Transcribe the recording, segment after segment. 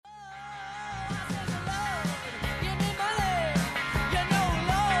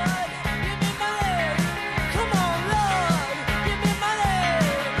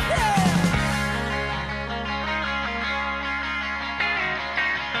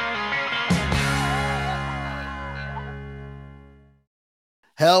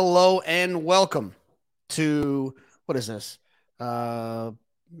Hello and welcome to what is this?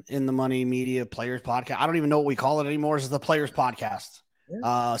 In the Money Media Players Podcast. I don't even know what we call it anymore. This is the Players Podcast.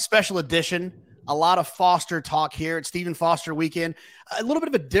 Special edition. A lot of Foster talk here. It's Stephen Foster weekend. A little bit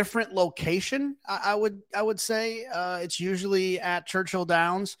of a different location, I would say. It's usually at Churchill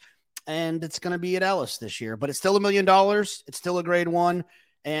Downs, and it's going to be at Ellis this year. But it's still $1 million. It's still a grade one.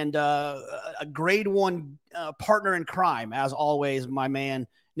 And a grade one partner in crime, as always, my man,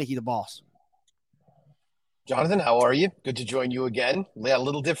 Nikki the Boss. Jonathan, how are you? Good to join you again. Yeah, a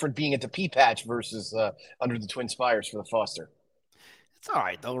little different being at the Pea Patch versus under the Twin Spires for the Foster. It's all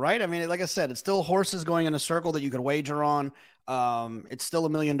right, though, right? I mean, like I said, it's still horses going in a circle that you could wager on. It's still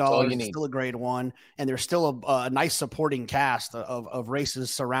 $1 million. It's still a grade one. And there's still a nice supporting cast of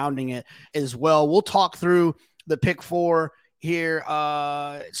races surrounding it as well. We'll talk through the pick four here,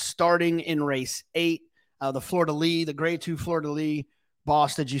 starting in race 8, the Fleur de Lis, the grade 2 Fleur de Lis.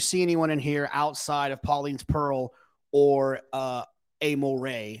 Boss, did you see anyone in here outside of Pauline's Pearl or Amore?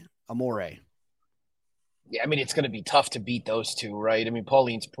 Yeah, I mean, it's going to be tough to beat those two, right? I mean,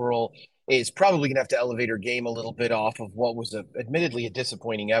 Pauline's Pearl is probably going to have to elevate her game a little bit off of what was admittedly a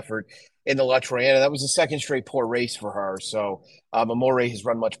disappointing effort in the La Troiana. That was a second straight poor race for her. So Amore has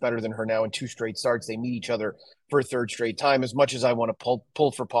run much better than her now in 2 straight starts. They meet each other for a 3rd straight time. As much as I want to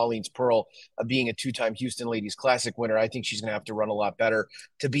pull for Pauline's Pearl, being a 2-time Houston Ladies Classic winner, I think she's going to have to run a lot better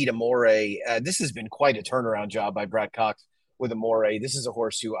to beat Amore. This has been quite a turnaround job by Brad Cox with Amore. This is a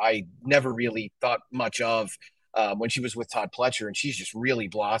horse who I never really thought much of when she was with Todd Pletcher, and she's just really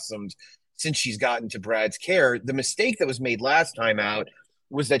blossomed since she's gotten to Brad's care. The mistake that was made last time out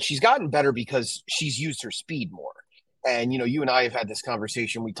was that she's gotten better because she's used her speed more. And, you and I have had this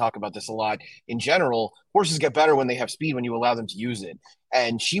conversation. We talk about this a lot. In general, horses get better when they have speed, when you allow them to use it.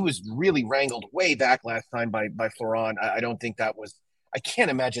 And she was really wrangled way back last time by Florent. I don't think that was – I can't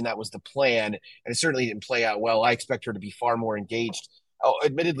imagine that was the plan. And it certainly didn't play out well. I expect her to be far more engaged.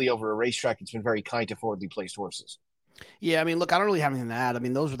 Admittedly, over a racetrack, it's been very kind to forwardly placed horses. Yeah, I mean, look, I don't really have anything to add. I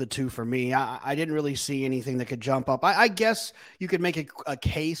mean, those were the two for me. I didn't really see anything that could jump up. I guess you could make a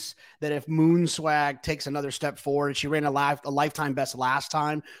case that if Moon Swag takes another step forward, she ran a lifetime best last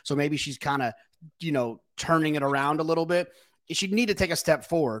time, so maybe she's kind of, turning it around a little bit. She'd need to take a step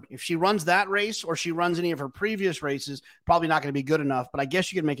forward. If she runs that race or she runs any of her previous races, probably not going to be good enough. But I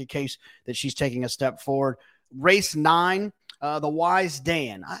guess you could make a case that she's taking a step forward. Race 9. The Wise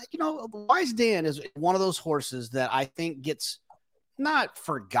Dan. The Wise Dan is one of those horses that I think gets not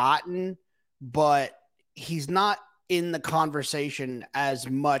forgotten, but he's not in the conversation as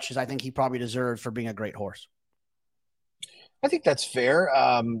much as I think he probably deserves for being a great horse. I think that's fair.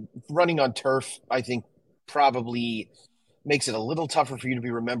 Running on turf, I think, probably makes it a little tougher for you to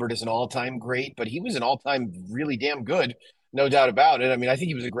be remembered as an all-time great, but he was an all-time really damn good, no doubt about it. I mean, I think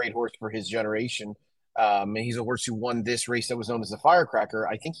he was a great horse for his generation. And he's a horse who won this race that was known as the Firecracker.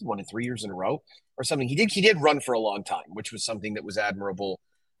 I think he won it 3 years in a row or something. He did run for a long time, which was something that was admirable,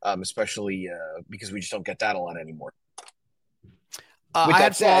 especially because we just don't get that a lot anymore. I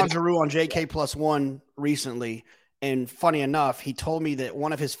had Florent Geroux on JK+1 recently, and funny enough, he told me that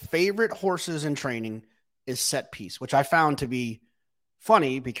one of his favorite horses in training is Set Piece, which I found to be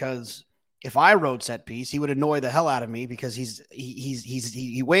funny because if I rode Set Piece, he would annoy the hell out of me because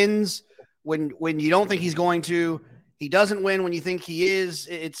he wins when you don't think he's going to. He doesn't win when you think he is.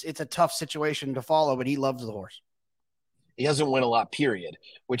 It's a tough situation to follow, but he loves the horse. He doesn't win a lot, period,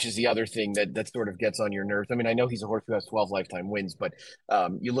 which is the other thing that sort of gets on your nerves. I mean, I know he's a horse who has 12 lifetime wins, but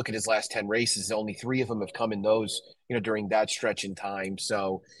you look at his last 10 races, only 3 of them have come in those, during that stretch in time.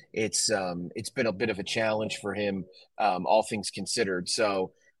 So it's been a bit of a challenge for him, all things considered.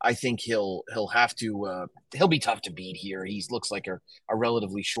 So I think he'll be tough to beat here. He looks like a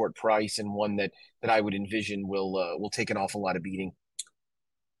relatively short price and one that I wowould envision will take an awful lot of beating.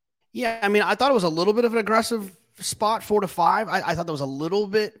 Yeah, I mean, I thought it was a little bit of an aggressive spot, 4 to 5. I thought that was a little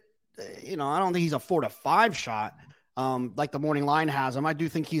bit, I don't think he's a 4 to 5 shot like the morning line has him. I do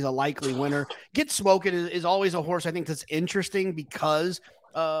think he's a likely winner. Get Smoking is always a horse I think that's interesting because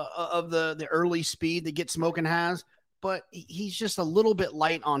of the early speed that Get Smoking has, but he's just a little bit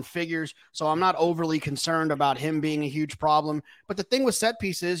light on figures, so I'm not overly concerned about him being a huge problem. But the thing with Set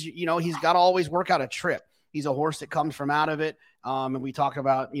Piece is, he's got to always work out a trip. He's a horse that comes from out of it. And we talk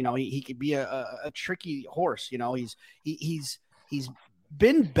about, he could be a tricky horse. He's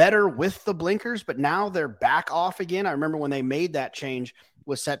been better with the blinkers, but now they're back off again. I remember when they made that change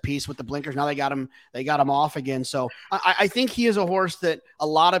with Set Piece with the blinkers. Now they got him off again. So I think he is a horse that a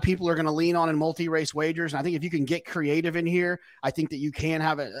lot of people are going to lean on in multi-race wagers. And I think if you can get creative in here, I think that you can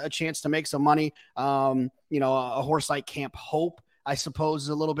have a chance to make some money. A horse like Camp Hope, I suppose, is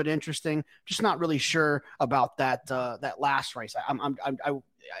a little bit interesting. Just not really sure about that last race.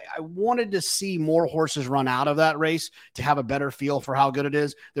 I wanted to see more horses run out of that race to have a better feel for how good it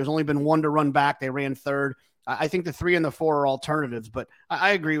is. There's only been one to run back. They ran third. I think the 3 and the 4 are alternatives, but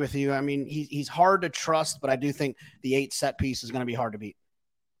I agree with you. I mean, he's hard to trust, but I do think the 8 set piece is going to be hard to beat.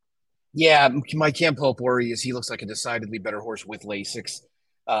 Yeah, my Camp Hope worry is he looks like a decidedly better horse with Lasix.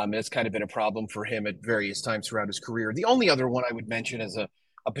 It's kind of been a problem for him at various times throughout his career. The only other one I would mention as a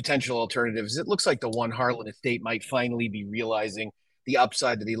potential alternative is it looks like the one Harlan Estate might finally be realizing the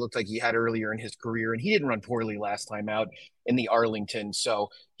upside that he looked like he had earlier in his career. And he didn't run poorly last time out in the Arlington. So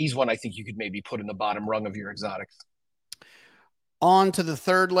he's one I think you could maybe put in the bottom rung of your exotics. On to the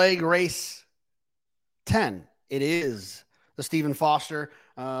third leg, race 10. It is the Stephen Foster,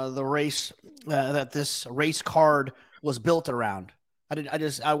 the race that this race card was built around.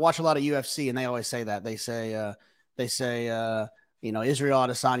 I watch a lot of UFC, and they always say that. They say Israel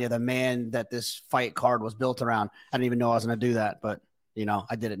Adesanya, the man that this fight card was built around. I didn't even know I was going to do that, but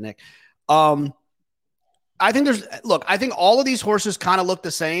I did it, Nick. I think all of these horses kind of look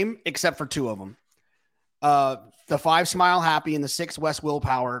the same except for 2 of them. The 5 Smile Happy and the 6 West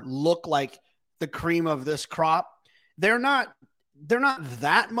Willpower look like the cream of this crop. They're not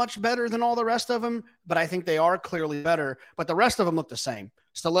that much better than all the rest of them, but I think they are clearly better. But the rest of them look the same.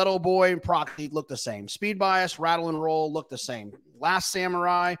 Stiletto Boy and Proxy look the same. Speed Bias, Rattle and Roll look the same. Last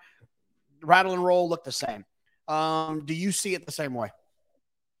Samurai, Rattle and Roll look the same. Do you see it the same way?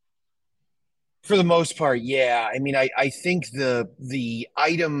 For the most part, yeah. I mean, I think the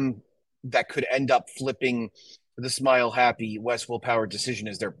item that could end up flipping the Smile Happy West Willpower decision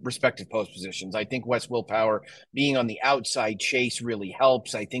is their respective post positions. I think West Willpower being on the outside chase really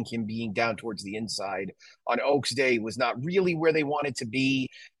helps. I think him being down towards the inside on Oaks Day was not really where they wanted to be.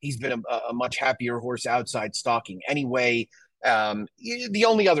 He's been a much happier horse outside stalking anyway. The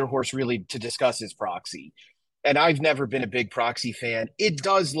only other horse really to discuss is Proxy. And I've never been a big Proxy fan. It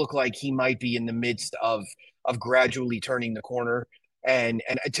does look like he might be in the midst of gradually turning the corner. And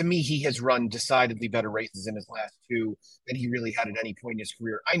to me, he has run decidedly better races in his last 2 than he really had at any point in his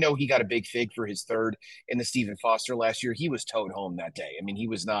career. I know he got a big fig for his 3rd in the Stephen Foster last year. He was towed home that day. I mean, it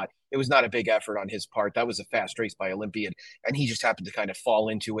was not a big effort on his part. That was a fast race by Olympiad, and he just happened to kind of fall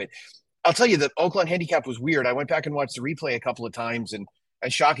into it. I'll tell you, the Oakland handicap was weird. I went back and watched the replay a couple of times, and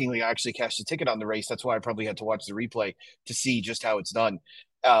shockingly, I actually cashed a ticket on the race. That's why I probably had to watch the replay to see just how it's done.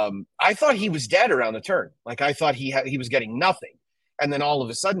 I thought he was dead around the turn. Like I thought he was getting nothing. And then all of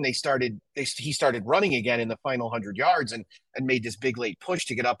a sudden he started running again in the final 100 yards and made this big late push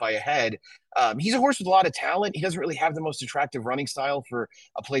to get up by a head. He's a horse with a lot of talent. He doesn't really have the most attractive running style for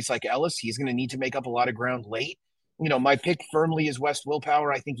a place like Ellis. He's going to need to make up a lot of ground late. My pick firmly is West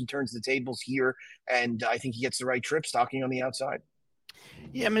Willpower. I think he turns the tables here, and I think he gets the right trip stalking on the outside.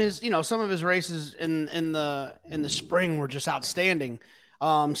 Yeah, I mean, some of his races in the spring were just outstanding,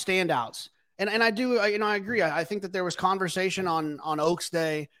 standouts. And I do, I agree. I think that there was conversation on Oaks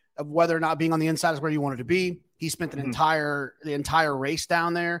Day of whether or not being on the inside is where you wanted to be. He spent the entire race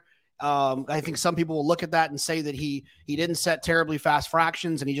down there. I think some people will look at that and say that he didn't set terribly fast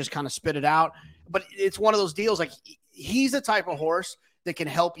fractions and he just kind of spit it out. But it's one of those deals. Like he's the type of horse that can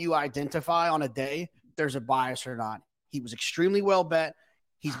help you identify on a day there's a bias or not. He was extremely well bet.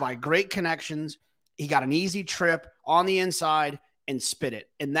 He's by great connections. He got an easy trip on the inside and spit it.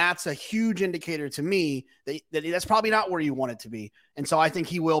 And that's a huge indicator to me that that's probably not where you want it to be. And so I think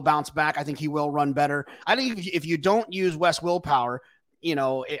he will bounce back. I think he will run better. I think if you don't use West Willpower,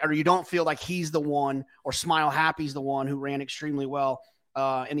 or you don't feel like he's the one or Smile Happy's the one who ran extremely well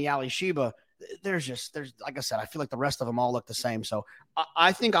in the Ali Sheba, there's like I said, I feel like the rest of them all look the same. So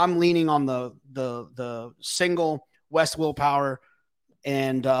I think I'm leaning on the single West Willpower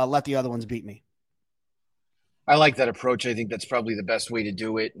and let the other ones beat me. I like that approach. I think that's probably the best way to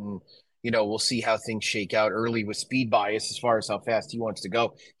do it. And, we'll see how things shake out early with Speed Bias as far as how fast he wants to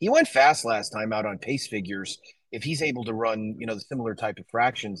go. He went fast last time out on pace figures. If he's able to run, the similar type of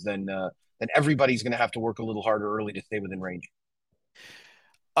fractions, then everybody's going to have to work a little harder early to stay within range.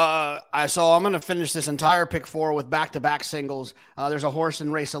 So I'm going to finish this entire pick 4 with back-to-back singles. There's a horse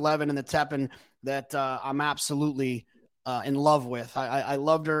in race 11 in the Tepin that I'm absolutely in love with. I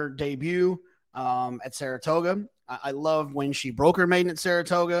loved her debut at Saratoga. I loved when she broke her maiden at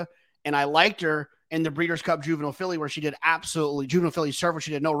Saratoga, and I liked her in the Breeders' Cup Juvenile Filly where she did absolutely Juvenile Filly Surf where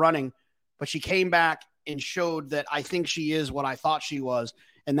she did no running, but she came back and showed that I think she is what I thought she was,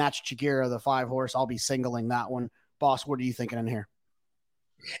 and that's Chagira, the 5 horse. I'll be singling that one. Boss, what are you thinking in here?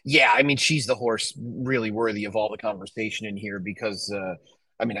 Yeah, I mean, she's the horse really worthy of all the conversation in here because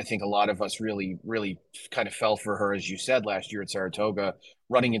I mean, I think a lot of us really, really kind of fell for her, as you said, last year at Saratoga,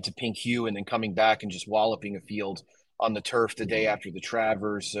 running into Pink Hugh and then coming back and just walloping a field on the turf the day after the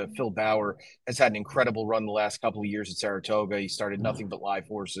Travers. Phil Bauer has had an incredible run the last couple of years at Saratoga. He started nothing but live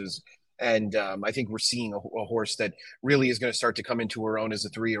horses. And I think we're seeing a horse that really is going to start to come into her own as a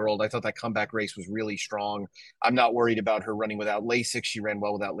 3-year-old. I thought that comeback race was really strong. I'm not worried about her running without Lasix. She ran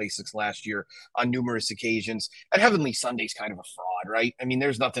well without Lasix last year on numerous occasions. And Heavenly Sunday's kind of a fraud, right? I mean,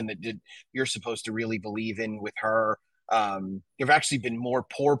 there's nothing you're supposed to really believe in with her. There have actually been more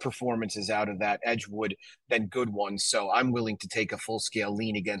poor performances out of that Edgewood than good ones. So I'm willing to take a full scale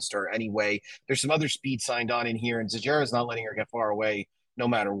lean against her anyway. There's some other speed signed on in here, and Zajara's not letting her get far away no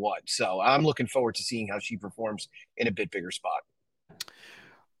matter what. So I'm looking forward to seeing how she performs in a bit bigger spot.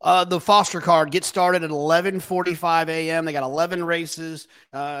 The Foster card gets started at 11:45 a.m. They got 11 races,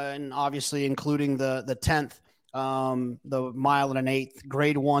 and obviously including the 10th, the mile and an eighth,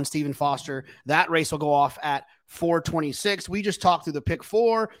 grade 1, Stephen Foster. That race will go off at 4:26. We just talked through the pick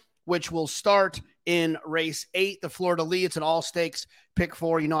 4, which will start in race 8, the Fleur de Lis. It's an all stakes pick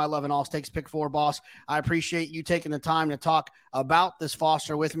 4. You know, I love an all stakes pick 4, boss. I appreciate you taking the time to talk about this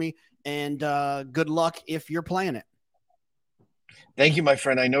Foster with me, and good luck if you're playing it. Thank you, my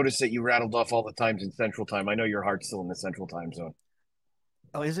friend. I noticed that you rattled off all the times in Central Time. I know your heart's still in the Central Time zone.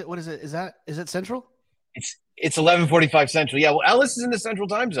 Oh, is it? What is it? Is it Central? It's 11:45 Central. Yeah, well, Ellis is in the Central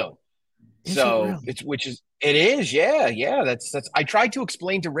Time zone. Is So it really? it is, yeah. That's I tried to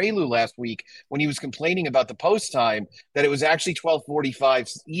explain to Raylu last week when he was complaining about the post time that it was actually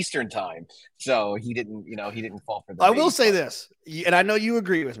 12:45 Eastern time. So he didn't fall for that. I will say this, and I know you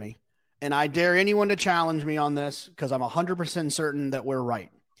agree with me, and I dare anyone to challenge me on this because I'm 100% certain that we're right.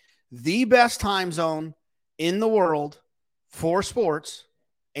 The best time zone in the world for sports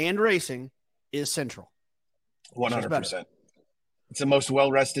and racing is Central. 100%. It's the most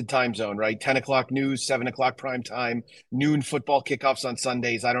well-rested time zone, right? 10 o'clock news, 7 o'clock prime time, noon football kickoffs on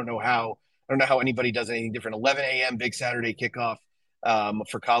Sundays. I don't know how anybody does anything different. 11 a.m. big Saturday kickoff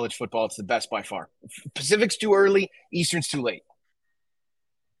for college football. It's the best by far. Pacific's too early. Eastern's too late.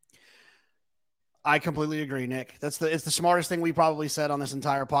 I completely agree, Nick. It's the smartest thing we probably said on this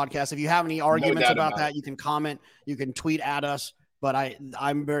entire podcast. If you have any arguments about that, you can comment, you can tweet at us. But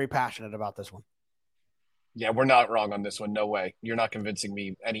I'm very passionate about this one. Yeah, we're not wrong on this one. No way. You're not convincing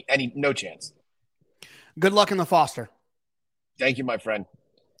me. No chance. Good luck in the Foster. Thank you, my friend.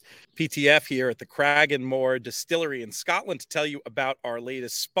 PTF here at the Crag and More Distillery in Scotland to tell you about our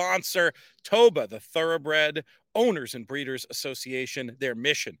latest sponsor, Toba, the Thoroughbred Owners and Breeders Association. Their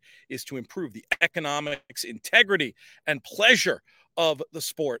mission is to improve the economics, integrity, and pleasure of the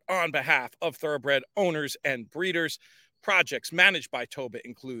sport on behalf of thoroughbred owners and breeders. Projects managed by Toba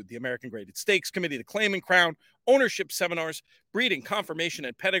include the American Graded Stakes Committee, the Claiming Crown, ownership seminars, breeding, confirmation,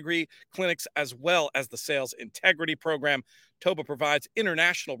 and pedigree clinics, as well as the Sales Integrity Program. Toba provides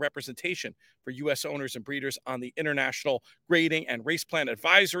international representation for U.S. owners and breeders on the International Grading and Race Plan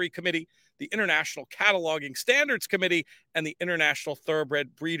Advisory Committee, the International Cataloging Standards Committee, and the International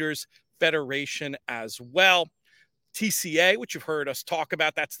Thoroughbred Breeders Federation as well. TCA, which you've heard us talk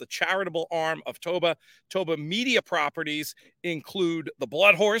about, that's the charitable arm of Toba. Toba media properties include the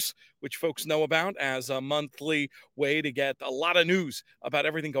Blood Horse, which folks know about as a monthly way to get a lot of news about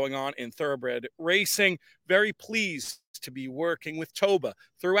everything going on in thoroughbred racing. Very pleased to be working with Toba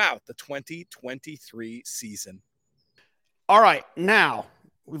throughout the 2023 season. All right, now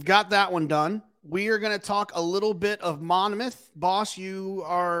we've got that one done. We are going to talk a little bit of Monmouth. Boss, you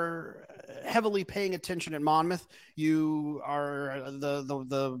are heavily paying attention at Monmouth. You are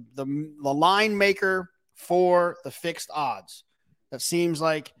the line maker for the fixed odds. That seems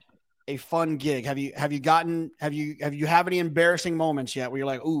like a fun gig. Have you have any embarrassing moments yet where you're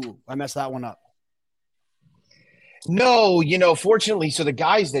like, ooh, I messed that one up? No, fortunately, so the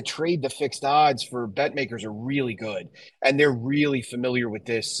guys that trade the fixed odds for bet makers are really good and they're really familiar with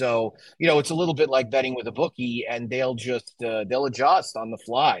this. So, it's a little bit like betting with a bookie and they'll just, they'll adjust on the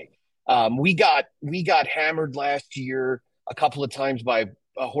fly. We got hammered last year a couple of times by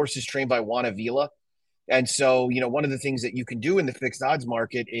horses trained by Juan Avila. And so, one of the things that you can do in the fixed odds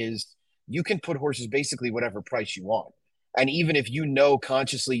market is you can put horses basically whatever price you want. And even if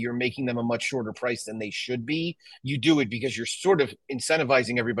consciously you're making them a much shorter price than they should be, you do it because you're sort of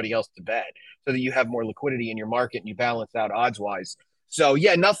incentivizing everybody else to bet so that you have more liquidity in your market and you balance out odds wise. So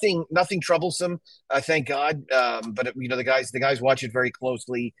yeah, nothing troublesome, thank God. But the guys watch it very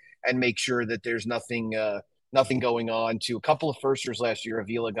closely and make sure that there's nothing going on. To a couple of firsters last year,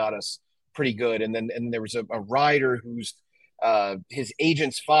 Avila got us pretty good, and then there was a rider who's his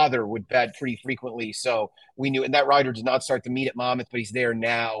agent's father would bet pretty frequently. So we knew, and that rider did not start the meet at Monmouth, but he's there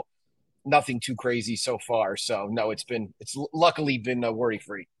now. Nothing too crazy so far. So no, it's luckily been worry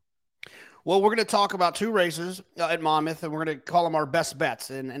free. Well, we're going to talk about two races at Monmouth, and we're going to call them our best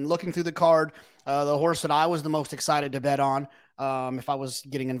bets. And looking through the card, the horse that I was the most excited to bet on, if I was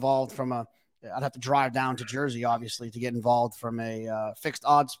getting involved I'd have to drive down to Jersey, obviously, to get involved from a fixed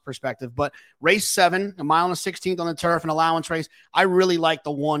odds perspective. But race 7, a mile and a 16th on the turf, an allowance race. I really like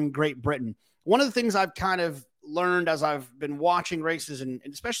the one Great Britain. One of the things I've kind of learned as I've been watching races, and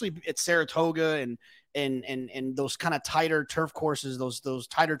especially at Saratoga and those kind of tighter turf courses, those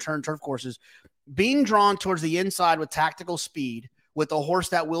tighter turn turf courses, being drawn towards the inside with tactical speed with a horse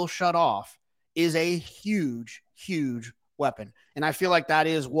that will shut off is a huge, huge weapon. And I feel like that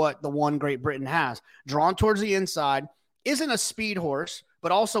is what the one Great Britain has. Drawn towards the inside, isn't a speed horse,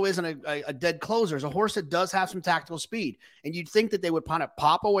 but also isn't a dead closer. It's a horse that does have some tactical speed. And you'd think that they would kind of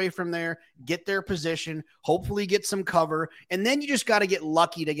pop away from there, get their position, hopefully get some cover. And then you just got to get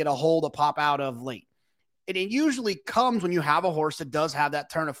lucky to get a hole to pop out of late. And it usually comes when you have a horse that does have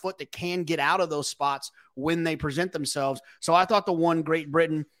that turn of foot that can get out of those spots when they present themselves. So I thought the one Great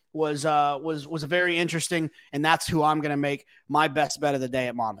Britain was very interesting, and that's who I'm going to make my best bet of the day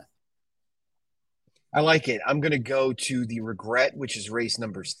at Monmouth. I like it. I'm going to go to the Regret, which is race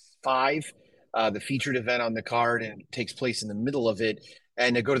number 5, the featured event on the card, and it takes place in the middle of it.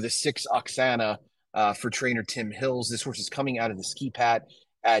 And I go to the 6 Oksana for trainer Tim Hills. This horse is coming out of the ski pat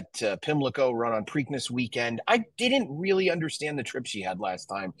at Pimlico, run on Preakness weekend. I didn't really understand the trip she had last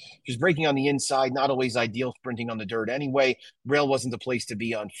time. She was breaking on the inside, not always ideal sprinting on the dirt anyway. Rail wasn't the place to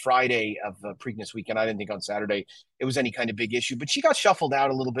be on Friday of Preakness weekend. I didn't think on Saturday it was any kind of big issue, but she got shuffled out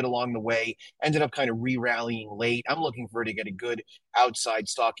a little bit along the way, ended up kind of re-rallying late. I'm looking for her to get a good outside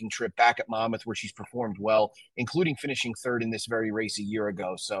stalking trip back at Monmouth where she's performed well, including finishing 3rd in this very race a year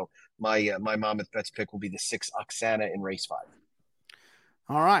ago. So my Monmouth bets pick will be the 6 Oksana in race 5.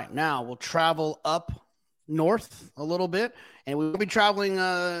 All right, now we'll travel up north a little bit, and we'll be traveling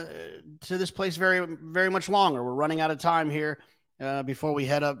to this place very, very much longer. We're running out of time here before we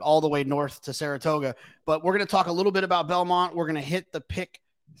head up all the way north to Saratoga, but we're going to talk a little bit about Belmont. We're going to hit the pick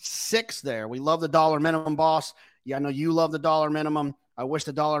 6 there. We love the dollar minimum, boss. Yeah, I know you love the dollar minimum. I wish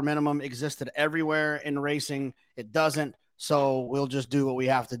the dollar minimum existed everywhere in racing. It doesn't, so we'll just do what we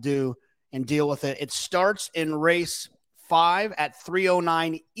have to do and deal with it. It starts in race 5 at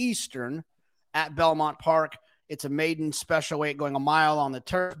 3:09 Eastern at Belmont Park. It's a maiden special weight going a mile on the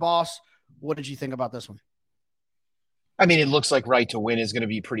turf, boss. What did you think about this one? I mean, it looks like Right to Win is going to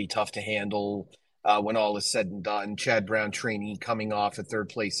be pretty tough to handle when all is said and done. Chad Brown, trainee, coming off a 3rd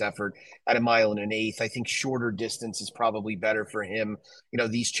place effort at a mile and an 1/8. I think shorter distance is probably better for him. You know,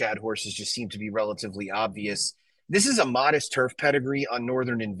 these Chad horses just seem to be relatively obvious. This is a modest turf pedigree on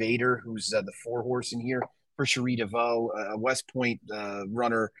Northern Invader, who's the 4 horse in here for Cherie DeVaux, a West Point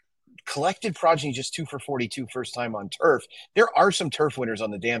runner, collected progeny just 2 for 42 first time on turf. There are some turf winners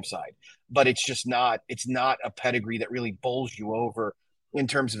on the dam side, but it's not a pedigree that really bowls you over in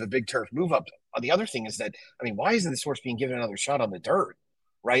terms of a big turf move up. The other thing is that, I mean, why isn't this horse being given another shot on the dirt?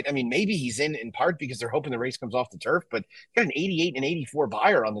 Right? I mean, maybe he's in part because they're hoping the race comes off the turf, but got an 88 and 84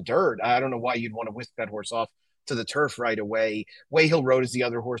 buyer on the dirt. I don't know why you'd want to whisk that horse off to the turf right away. Wayhill Road is the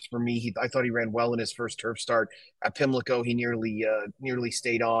other horse for me. I thought he ran well in his first turf start at Pimlico. He nearly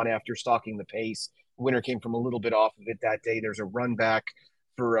stayed on after stalking the pace. The winner came from a little bit off of it that day. There's a run back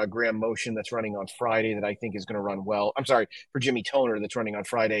for Graham Motion that's running on Friday that I think is going to run well. I'm sorry, for Jimmy Toner that's running on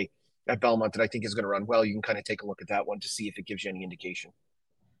Friday at Belmont that I think is going to run well. You can kind of take a look at that one to see if it gives you any indication.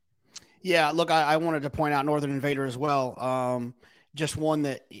 Yeah, look, I wanted to point out Northern Invader as well. Just one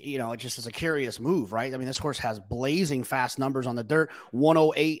that, you know, it just is a curious move, right? I mean, this horse has blazing fast numbers on the dirt,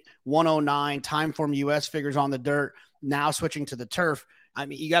 108, 109, Timeform US figures on the dirt, now switching to the turf. I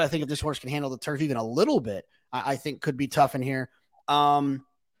mean, you got to think if this horse can handle the turf even a little bit, I think could be tough in here.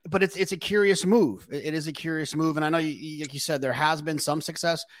 But it's a curious move. It is a curious move. And I know, like you said, there has been some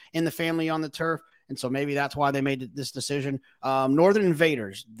success in the family on the turf. And so maybe that's why they made this decision. Northern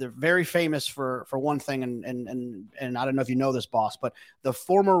Invaders, they're very famous for one thing. And I don't know if you know this, boss, but the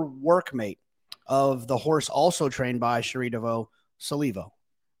former workmate of the horse also trained by Cherie DeVaux, Solivo.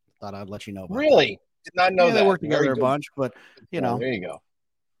 Thought I'd let you know about Really? Did not know that. They worked together a bunch, but you know. There you go.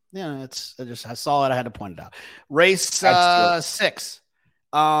 Yeah, I saw it. I had to point it out. Race 6.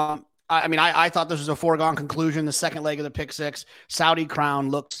 I thought this was a foregone conclusion. The second leg of the pick 6, Saudi Crown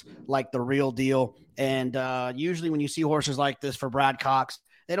looks like the real deal. And usually when you see horses like this for Brad Cox,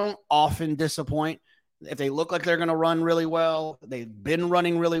 they don't often disappoint. If they look like they're going to run really well, they've been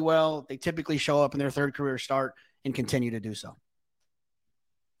running really well, they typically show up in their 3rd career start and continue to do so.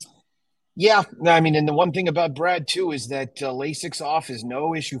 Yeah, I mean, and the one thing about Brad too is that Lasix off is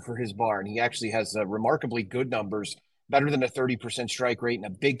no issue for his barn. He actually has remarkably good numbers, better than a 30% strike rate and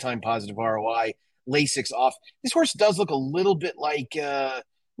a big time positive ROI. Lasix off. This horse does look a little bit like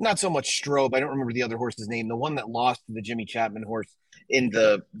not so much Strobe. I don't remember the other horse's name. The one that lost to the Jimmy Chapman horse in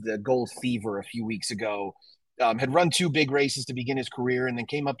the Gold Fever a few weeks ago. Had run 2 big races to begin his career and then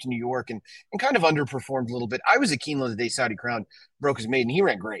came up to New York and kind of underperformed a little bit. I was at Keeneland the day Saudi Crown broke his maiden. He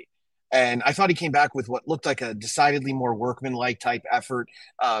ran great. And I thought he came back with what looked like a decidedly more workman-like type effort.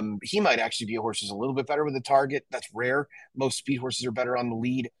 He might actually be a horse who's a little bit better with a target. That's rare. Most speed horses are better on the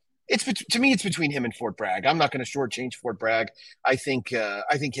lead. To me, it's between him and Fort Bragg. I'm not going to shortchange Fort Bragg. I think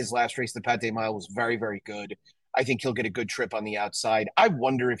his last race, the Pate Mile, was very, very good. I think he'll get a good trip on the outside. I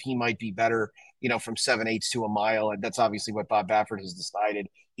wonder if he might be better, from 7/8 to a mile. And that's obviously what Bob Baffert has decided.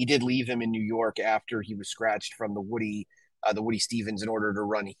 He did leave him in New York after he was scratched from the Woody Stevens in order to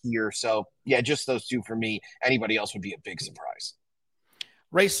run here. So yeah, just those two for me. Anybody else would be a big surprise.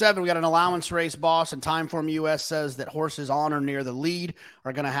 Race 7, we got an allowance race, boss, and Timeform US says that horses on or near the lead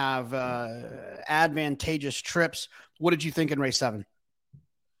are going to have advantageous trips. What did you think in race 7?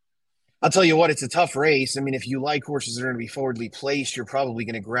 I'll tell you what, it's a tough race. I mean, if you like horses that are going to be forwardly placed, you're probably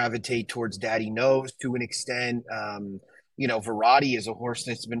going to gravitate towards Daddy Knows to an extent. Verratti is a horse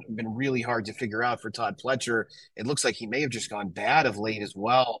that's been really hard to figure out for Todd Pletcher. It looks like he may have just gone bad of late as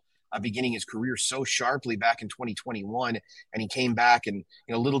well, beginning his career so sharply back in 2021. And he came back and,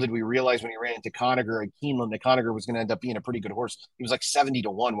 little did we realize when he ran into Conager at Keeneland, that Conager was going to end up being a pretty good horse. He was like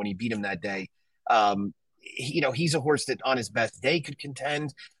 70-1 when he beat him that day. He's a horse that on his best day could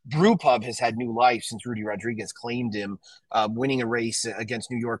contend. Brewpub has had new life since Rudy Rodriguez claimed him, winning a race against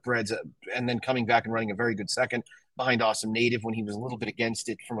New York Breds and then coming back and running a very good second behind Awesome Native when he was a little bit against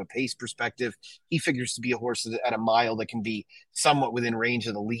it from a pace perspective. He figures to be a horse at a mile that can be somewhat within range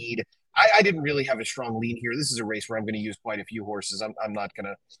of the lead. I didn't really have a strong lean here. This is a race where I'm going to use quite a few horses. I'm not going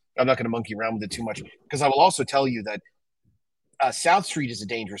to monkey around with it too much, because I will also tell you that South Street is a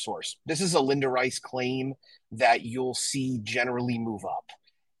dangerous horse. This is a Linda Rice claim that you'll see generally move up.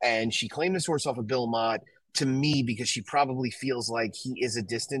 And she claimed this horse off of Bill Mott, to me, because she probably feels like he is a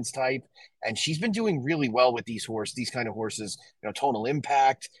distance type. And she's been doing really well with these kind of horses, Tonal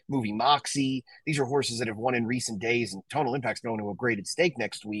Impact, Movie Moxie. These are horses that have won in recent days, and Tonal Impact's going to a graded stake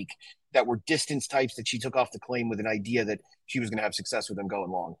next week, that were distance types that she took off the claim with an idea that she was going to have success with them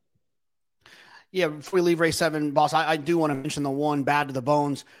going long. Yeah, before we leave race 7, boss, I do want to mention the one Bad to the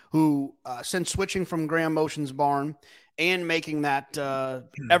Bones, who since switching from Graham Motion's barn and making that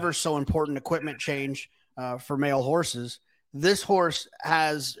ever so important equipment change for male horses, this horse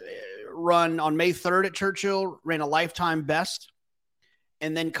has run on May 3rd at Churchill, ran a lifetime best,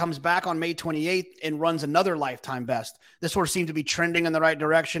 and then comes back on May 28th and runs another lifetime best. This horse seemed to be trending in the right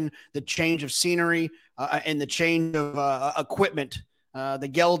direction. The change of scenery and the change of equipment, the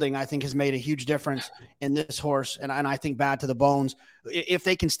gelding, I think, has made a huge difference in this horse. And I think Bad to the Bones, if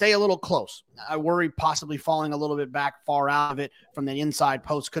they can stay a little close, I worry possibly falling a little bit back far out of it from the inside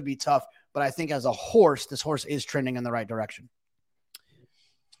post could be tough. But I think as a horse, this horse is trending in the right direction.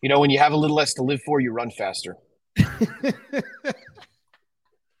 When you have a little less to live for, you run faster.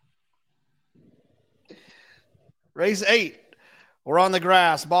 Race 8. We're on the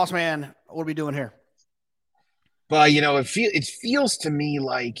grass. Boss man, what are we doing here? Well, it feels to me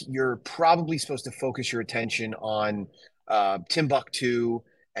like you're probably supposed to focus your attention on Timbuktu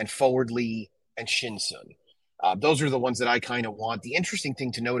and Forwardly and Shinsun. Those are the ones that I kind of want. The interesting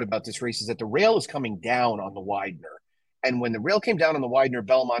thing to note about this race is that the rail is coming down on the Widener. And when the rail came down on the Widener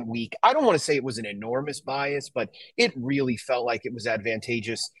Belmont week, I don't want to say it was an enormous bias, but it really felt like it was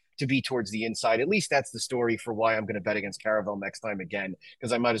advantageous to be towards the inside. At least that's the story for why I'm going to bet against Caravel next time again,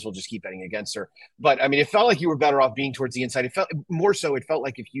 because I might as well just keep betting against her. But I mean, it felt like you were better off being towards the inside. It felt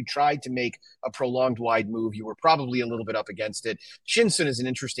like if you tried to make a prolonged wide move, you were probably a little bit up against it. Shinsun is an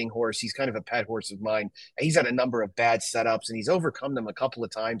interesting horse. He's kind of a pet horse of mine. He's had a number of bad setups, and he's overcome them a couple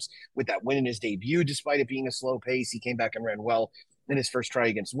of times with that win in his debut, despite it being a slow pace. He came back and ran well in his first try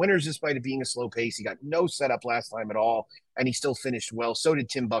against Winners, despite it being a slow pace. He got no setup last time at all, and he still finished well. So did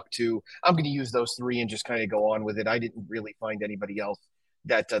Timbuktu. I'm going to use those three and just kind of go on with it. I didn't really find anybody else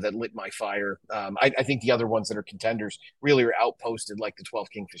that lit my fire. I think the other ones that are contenders really are outposted, like the 12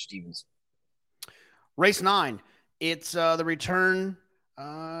 Kingfish Stevens. Race 9. It's the return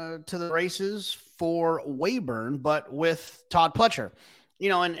to the races for Weyburn, but with Todd Pletcher.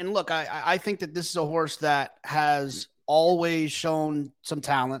 And look, I think that this is a horse that has always shown some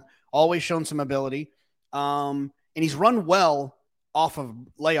talent, always shown some ability. And he's run well off of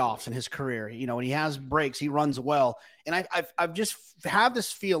layoffs in his career. You know, when he has breaks, he runs well. And I've just have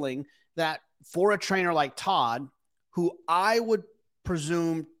this feeling that for a trainer like Todd, who I would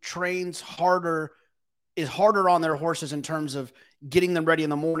presume trains harder, is harder on their horses in terms of getting them ready in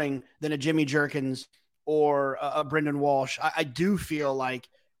the morning than a Jimmy Jerkins or a Brendan Walsh. I do feel like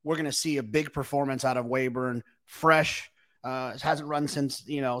we're going to see a big performance out of Wayburn, fresh. Hasn't run since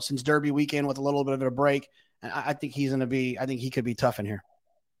Derby weekend with a little bit of a break. And I think he's going to be, I think he could be tough in here.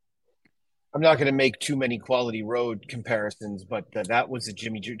 I'm not going to make too many Quality Road comparisons, but that was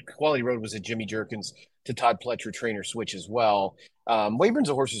Quality Road was a Jimmy Jerkins to Todd Pletcher trainer switch as well. Wayburn's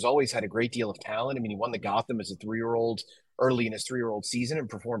a horse who's always had a great deal of talent. I mean, he won the Gotham as a 3-year-old early in his 3-year-old season and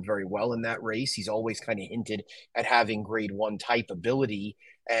performed very well in that race. He's always kind of hinted at having grade 1 type ability.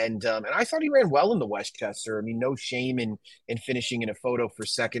 And I thought he ran well in the Westchester. I mean, no shame in finishing in a photo for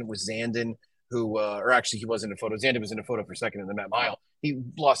second with Zandon, who, or actually he wasn't in a photo. Zandon was in a photo for second in the Met Mile. He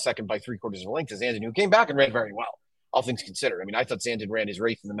lost second by 3/4 of a length to Zandon, who came back and ran very well, all things considered. I mean, I thought Zandon ran his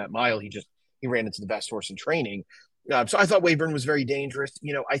race in the Met Mile. He ran into the best horse in training. So I thought Wayburn was very dangerous.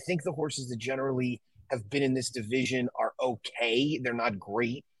 You know, I think the horses that generally have been in this division are okay. They're not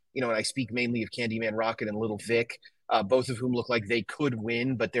great. You know, and I speak mainly of Candyman Rocket and Little Vic, both of whom look like they could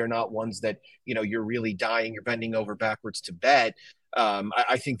win, but they're not ones that, you know, you're really dying, you're bending over backwards to bet.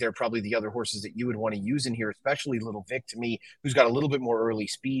 I think they're probably the other horses that you would want to use in here, especially Little Vic to me, who's got a little bit more early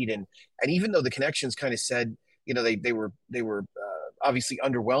speed. And even though the connections kind of said, you know, they were obviously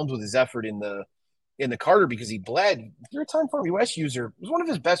underwhelmed with his effort in the Carter because he bled. If you're a Time Farm US user, it was one of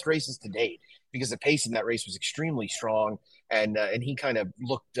his best races to date because the pace in that race was extremely strong. And he kind of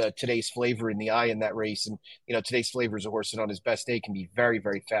looked Today's Flavor in the eye in that race. And, you know, Today's Flavor is a horse that on his best day can be very,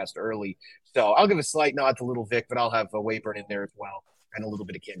 very fast early. So I'll give a slight nod to Little Vic, but I'll have a Wayburn in there as well and a little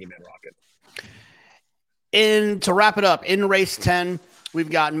bit of Candyman Rocket. And to wrap it up, in race 10, we've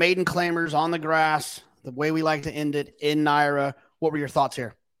got maiden claimers on the grass, the way we like to end it in NYRA. What were your thoughts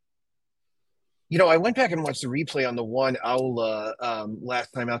here? You know, I went back and watched the replay on the one Aula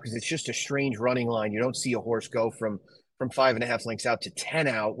last time out because it's just a strange running line. You don't see a horse go from 5.5 lengths out to 10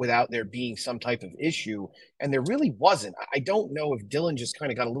 out without there being some type of issue. And there really wasn't. I don't know if Dylan just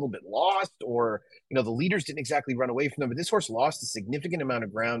kind of got a little bit lost or, you know, the leaders didn't exactly run away from them, but this horse lost a significant amount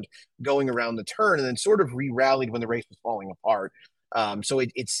of ground going around the turn and then sort of re-rallied when the race was falling apart. So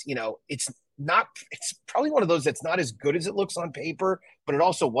it's probably one of those that's not as good as it looks on paper, but it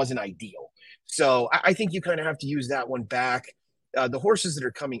also wasn't ideal. So I think you kind of have to use that one back. The horses that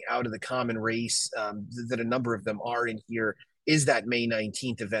are coming out of the common race, that a number of them are in here, is that May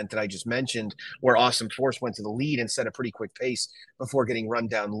 19th event that I just mentioned, where Awesome Force went to the lead and set a pretty quick pace before getting run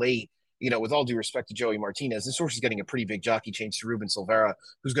down late. You know, with all due respect to Joey Martinez, this horse is getting a pretty big jockey change to Ruben Silvera,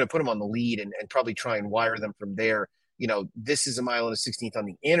 who's going to put him on the lead and probably try and wire them from there. You know, this is a mile and a 16th on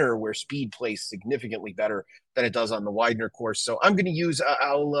the inner where speed plays significantly better than it does on the Widener course. So I'm going to use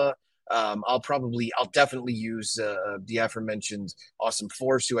I'll definitely use the aforementioned Awesome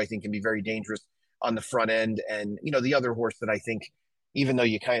Force, who I think can be very dangerous on the front end. And, you know, the other horse that I think, even though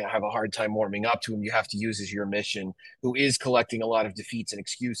you kind of have a hard time warming up to him, you have to use as Your Mission, who is collecting a lot of defeats and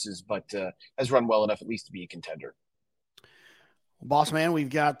excuses, but has run well enough at least to be a contender. Boss man, we've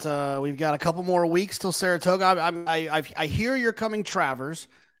got a couple more weeks till Saratoga. I hear you're coming Travers.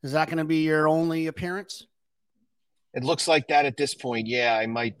 Is that going to be your only appearance? It looks like that at this point. Yeah, I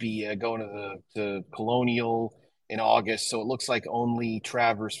might be going to Colonial in August, so it looks like only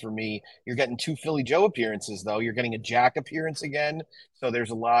Travers for me. You're getting 2 Philly Joe appearances, though. You're getting a Jack appearance again, so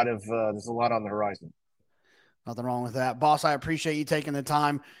there's a lot on the horizon. Nothing wrong with that, boss. I appreciate you taking the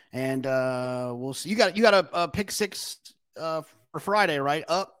time, and we'll see. You got a pick 6 for Friday, right?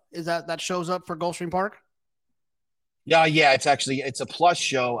 Is that shows up for Gulfstream Park? Yeah, it's a plus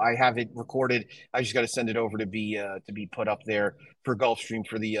show. I have it recorded. I just got to send it over to be put up there for Gulfstream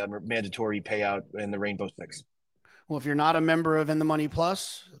for the mandatory payout in the Rainbow Six. Well, if you're not a member of In the Money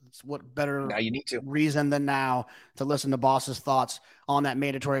Plus, it's what better now you need to reason than now to listen to Boss's thoughts on that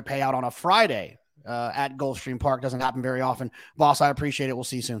mandatory payout on a Friday at Gulfstream Park. Doesn't happen very often. Boss, I appreciate it. We'll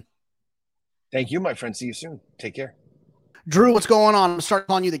see you soon. Thank you, my friend. See you soon. Take care. Drew, what's going on? I'm going to start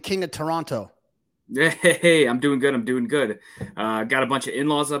calling you the King of Toronto. Hey, I'm doing good. Got a bunch of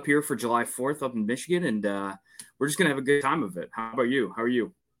in-laws up here for July 4th up in Michigan, and we're just going to have a good time of it. How about you? How are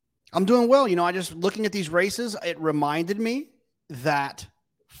you? I'm doing well. You know, I just looking at these races, it reminded me that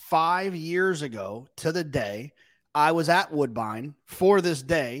 5 years ago to the day, I was at Woodbine for this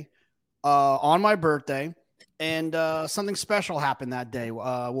day on my birthday, and something special happened that day.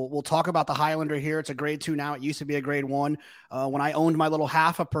 We'll talk about the Highlander here. It's a grade 2 now. It used to be a grade 1. When I owned my little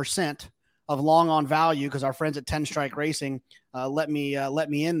 0.5% long on value because our friends at 10 Strike Racing let me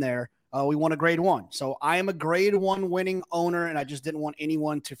in there. We won a grade 1. So I am a grade 1 winning owner, and I just didn't want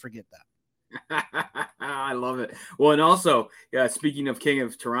anyone to forget that. I love it. Well, and also, speaking of King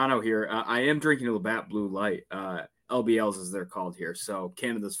of Toronto here, I am drinking a Labatt Blue Light. LBLs as they're called here. So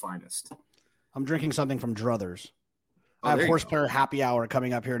Canada's finest. I'm drinking something from Druthers. Oh, I have Horseplayer Happy Hour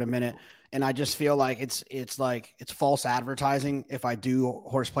coming up here in a minute, and I just feel like it's false advertising if I do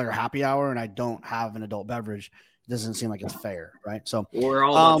Horseplayer Happy Hour and I don't have an adult beverage. It doesn't seem like it's fair, right? So we're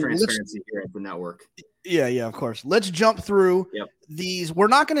all about transparency here at the network. Yeah, of course. Let's jump through these. We're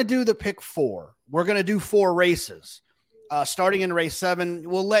not going to do the pick 4. We're going to do 4 races. Starting in race 7,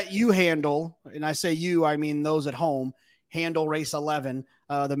 we'll let you handle, and I say you, I mean those at home, handle race 11,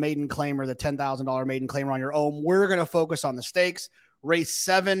 the maiden claimer, the $10,000 maiden claimer on your own. We're going to focus on the stakes. Race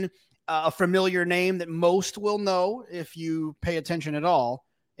 7, a familiar name that most will know if you pay attention at all.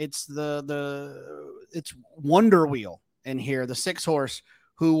 It's it's Wonder Wheel in here, the 6-horse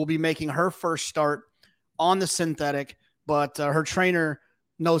who will be making her first start on the synthetic, but her trainer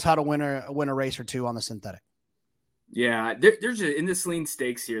knows how to win a race or two on the synthetic. Yeah, there's in this lean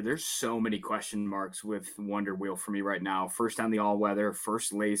stakes here, there's so many question marks with Wonder Wheel for me right now. First on the all-weather,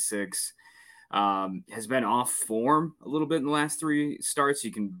 first Lasix, has been off form a little bit in the last 3 starts.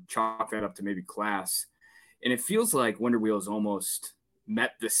 You can chalk that up to maybe class. And it feels like Wonder Wheel has almost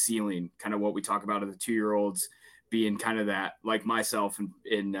met the ceiling, kind of what we talk about of the 2-year-olds being kind of that, like myself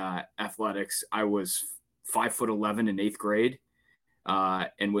in athletics. I was 5'11" in 8th grade.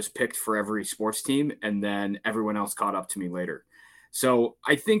 And was picked for every sports team, and then everyone else caught up to me later. So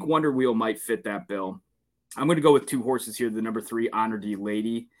I think Wonder Wheel might fit that bill. I'm going to go with 2 horses here. The number 3, Honor D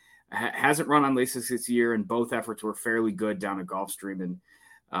Lady, hasn't run on Lasix this year, and both efforts were fairly good down at Gulfstream, and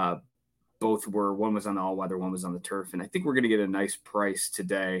one was on the all-weather, one was on the turf, and I think we're going to get a nice price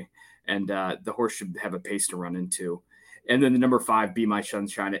today, and the horse should have a pace to run into. And then the number 5, Be My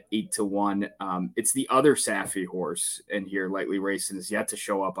Sunshine at 8-1. It's the other Saffy horse in here, lightly raced, and is yet to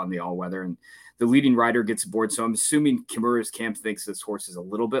show up on the all-weather. And the leading rider gets aboard. So I'm assuming Kimura's camp thinks this horse is a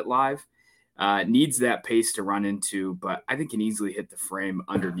little bit live. Needs that pace to run into, but I think can easily hit the frame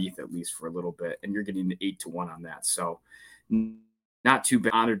underneath at least for a little bit. And you're getting an 8-1 on that. So not too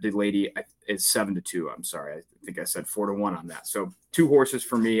bad. Honored the Lady is 7-2. I'm sorry. I think I said 4-1 on that. So 2 horses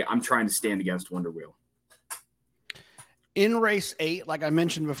for me. I'm trying to stand against Wonder Wheel. In race 8, like I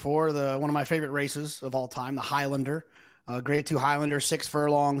mentioned before, one of my favorite races of all time, the Highlander, grade 2 Highlander, 6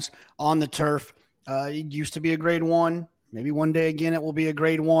 furlongs on the turf. It used to be a grade 1. Maybe one day again it will be a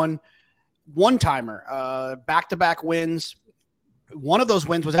grade 1. One-timer, back-to-back wins. One of those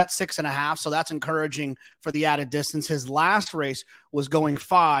wins was at 6.5, so that's encouraging for the added distance. His last race was going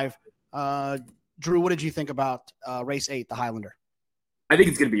 5. Drew, what did you think about race 8, the Highlander? I think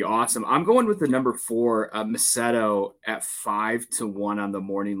it's going to be awesome. I'm going with the number 4, Macedo at 5-1 on the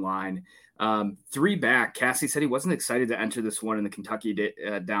morning line. 3 back. Cassie said he wasn't excited to enter this one in the Kentucky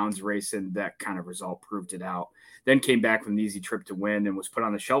Downs race, and that kind of result proved it out. Then came back with an easy trip to win and was put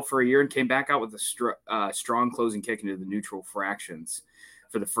on the shelf for a year and came back out with a strong closing kick into the neutral fractions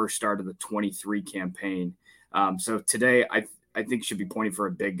for the first start of the 23 campaign. So today, I think should be pointing for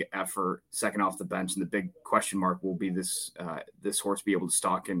a big effort, second off the bench, and the big question mark will be this horse be able to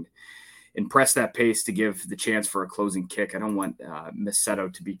stalk and press that pace to give the chance for a closing kick. I don't want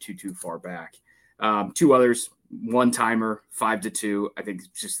Macedo to be too far back. 2 others, one-timer, 5-2. I think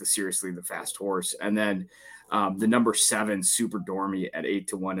just seriously the fast horse, and then the number 7, Super Dormy at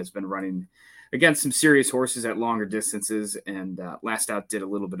 8-1 has been running against some serious horses at longer distances, and last out did a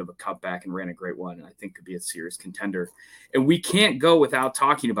little bit of a cutback and ran a great one, and I think could be a serious contender. And we can't go without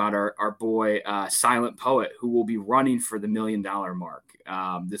talking about our boy, Silent Poet, who will be running for the $1 million mark.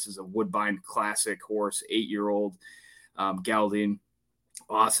 This is a Woodbine Classic horse, 8-year-old gelding.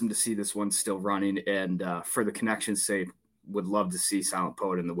 Awesome to see this one still running, and for the connection's sake, would love to see Silent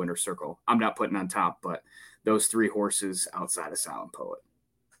Poet in the winner's circle. I'm not putting on top, but those 3 horses outside of Silent Poet.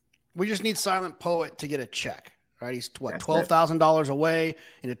 We just need Silent Poet to get a check, right? He's $12,000 away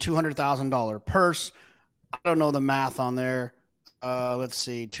in a $200,000 purse. I don't know the math on there. Let's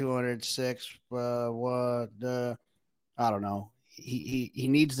see, 206. I don't know. He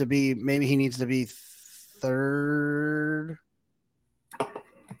needs to be. Maybe he needs to be third.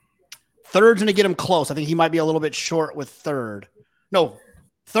 Third's going to get him close. I think he might be a little bit short with third. No,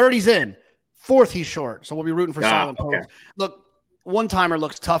 third he's in. Fourth he's short. So we'll be rooting for Silent Poet. Look. One-timer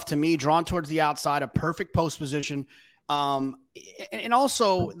looks tough to me, drawn towards the outside, a perfect post position. And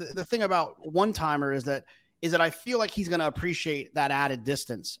also the thing about one-timer is that I feel like he's going to appreciate that added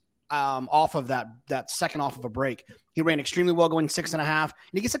distance. off of that second off of a break. He ran extremely well going 6.5. And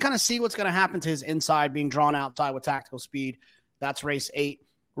he gets to kind of see what's going to happen to his inside being drawn outside with tactical speed. That's race 8.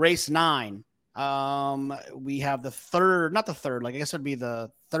 Race 9. We have I guess it would be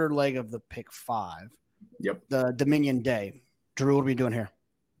the third leg of the pick 5. Yep. The Dominion Day. Drew, what are we doing here?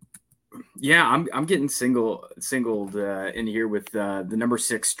 Yeah, I'm getting singled in here with the number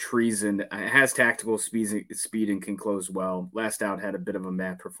 6 Treason. It has tactical speed and can close well. Last out had a bit of a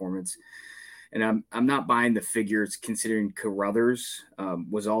mad performance, and I'm not buying the figures considering Carruthers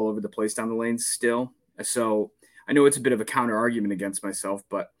was all over the place down the lanes still. So I know it's a bit of a counter argument against myself,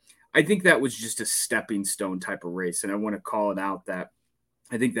 but I think that was just a stepping stone type of race, and I want to call it out that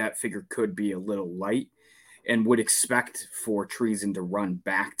I think that figure could be a little light. And would expect for Treason to run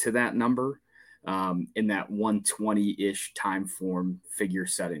back to that number in that 120-ish time form figure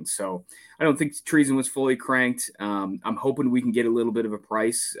setting. So I don't think Treason was fully cranked. I'm hoping we can get a little bit of a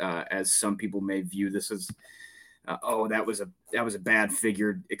price, as some people may view this as, that was a bad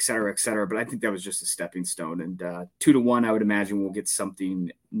figure, et cetera, et cetera. But I think that was just a stepping stone. And 2-1, I would imagine we'll get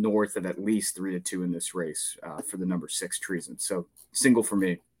something north of at least 3-2 in this race for the number 6 Treason. So single for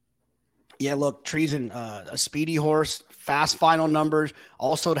me. Yeah, look, Treason, a speedy horse, fast final numbers.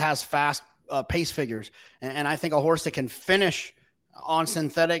 Also, it has fast pace figures. And I think a horse that can finish on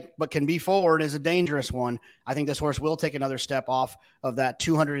synthetic but can be forward is a dangerous one. I think this horse will take another step off of that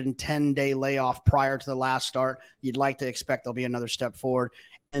 210-day layoff prior to the last start. You'd like to expect there'll be another step forward.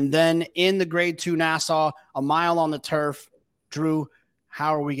 And then in the Grade 2 Nassau, a mile on the turf. Drew,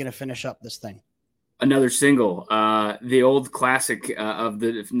 how are we going to finish up this thing? Another single. The old classic of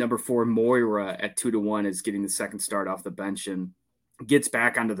the number 4 Moira at 2-1 is getting the second start off the bench and gets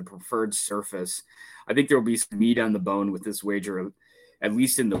back onto the preferred surface. I think there will be some meat on the bone with this wager, at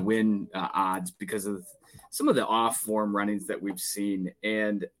least in the win odds, because of some of the off form runnings that we've seen.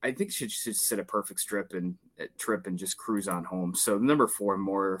 And I think she should sit a perfect trip and just cruise on home. So the number 4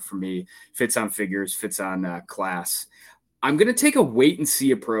 Moira for me fits on figures, fits on class. I'm going to take a wait and see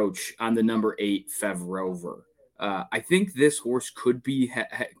approach on the number 8 Fev Rover. I think this horse could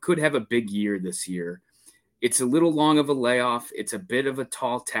have a big year this year. It's a little long of a layoff. It's a bit of a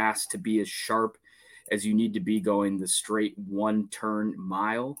tall task to be as sharp as you need to be going the straight 1-turn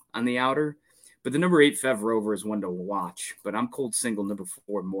mile on the outer. But the number 8 Fev Rover is one to watch. But I'm cold single number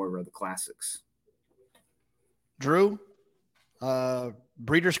 4 Moira, the classics. Drew,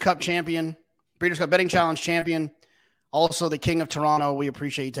 Breeders' Cup champion, Breeders' Cup Betting Challenge champion. Also, the King of Toronto. We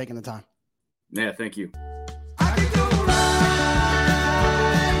appreciate you taking the time. Yeah, thank you.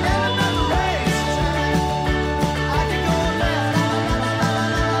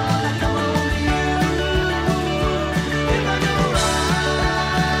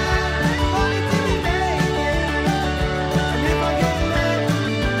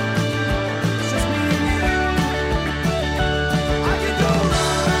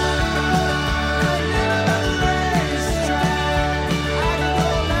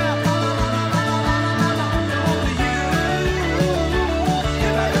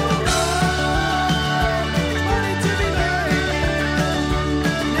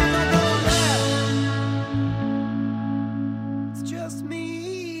 Just me.